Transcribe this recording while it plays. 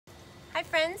Hi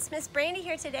friends, Miss Brandy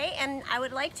here today, and I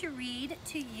would like to read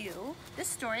to you this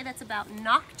story that's about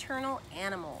nocturnal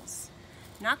animals.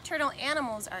 Nocturnal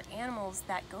animals are animals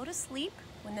that go to sleep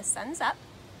when the sun's up,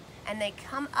 and they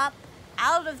come up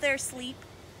out of their sleep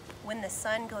when the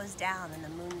sun goes down and the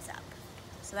moon's up.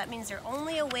 So that means they're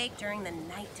only awake during the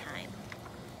nighttime.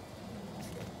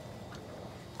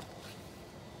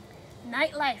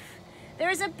 Nightlife.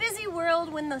 There is a busy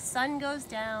world when the sun goes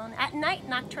down. At night,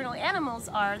 nocturnal animals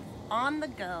are on the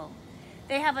go.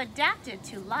 They have adapted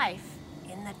to life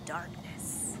in the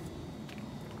darkness.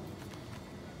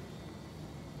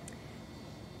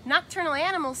 Nocturnal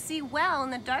animals see well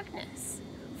in the darkness.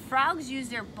 Frogs use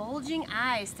their bulging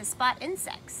eyes to spot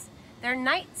insects. Their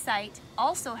night sight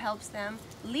also helps them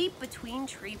leap between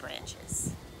tree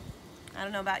branches. I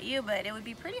don't know about you, but it would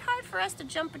be pretty hard for us to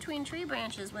jump between tree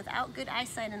branches without good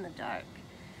eyesight in the dark.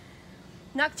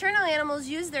 Nocturnal animals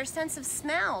use their sense of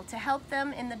smell to help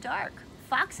them in the dark.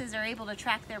 Foxes are able to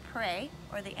track their prey,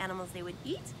 or the animals they would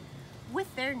eat,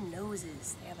 with their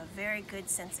noses. They have a very good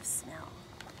sense of smell.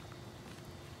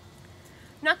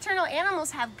 Nocturnal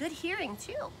animals have good hearing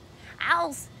too.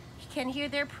 Owls can hear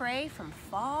their prey from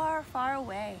far, far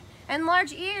away. And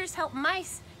large ears help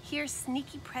mice hear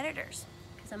sneaky predators.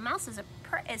 Because a mouse is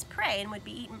prey and would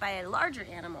be eaten by a larger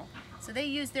animal. So they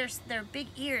use their big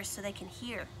ears so they can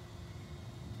hear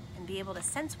and be able to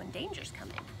sense when danger's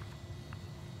coming.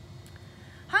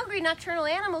 Hungry nocturnal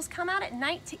animals come out at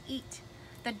night to eat.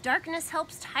 The darkness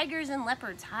helps tigers and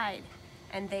leopards hide,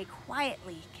 and they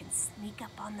quietly can sneak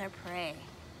up on their prey.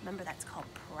 Remember, that's called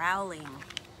prowling.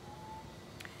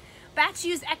 Bats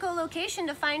use echolocation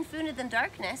to find food in the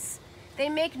darkness. They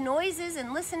make noises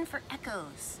and listen for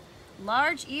echoes.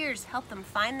 Large ears help them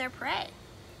find their prey.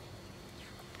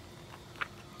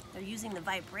 They're using the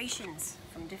vibrations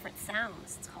from different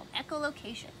sounds. It's called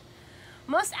echolocation.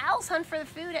 Most owls hunt for the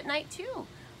food at night too.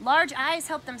 Large eyes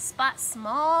help them spot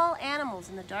small animals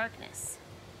in the darkness.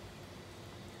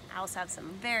 Owls have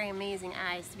some very amazing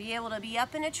eyes to be able to be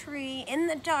up in a tree in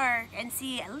the dark and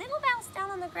see a little mouse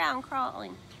down on the ground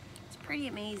crawling. It's pretty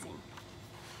amazing.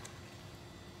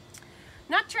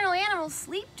 Nocturnal animals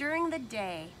sleep during the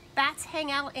day. Bats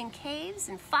hang out in caves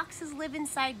and foxes live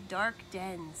inside dark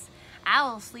dens.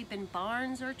 Owls sleep in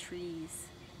barns or trees.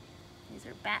 These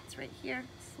are bats right here,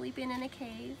 sleeping in a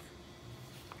cave.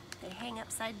 They hang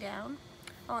upside down.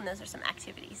 Oh, and those are some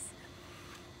activities.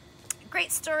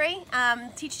 Great story.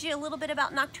 Teaches you a little bit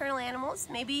about nocturnal animals.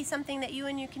 Maybe something that you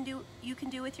can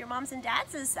do with your moms and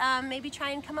dads is maybe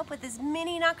try and come up with as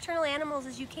many nocturnal animals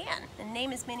as you can, and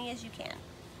name as many as you can.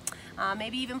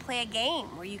 Maybe even play a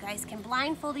game where you guys can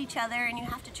blindfold each other and you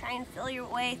have to try and feel your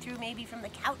way through, maybe from the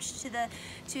couch to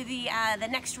the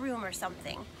next room or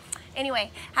something.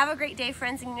 Anyway, have a great day,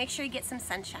 friends, and make sure you get some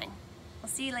sunshine. We'll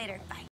see you later. Bye.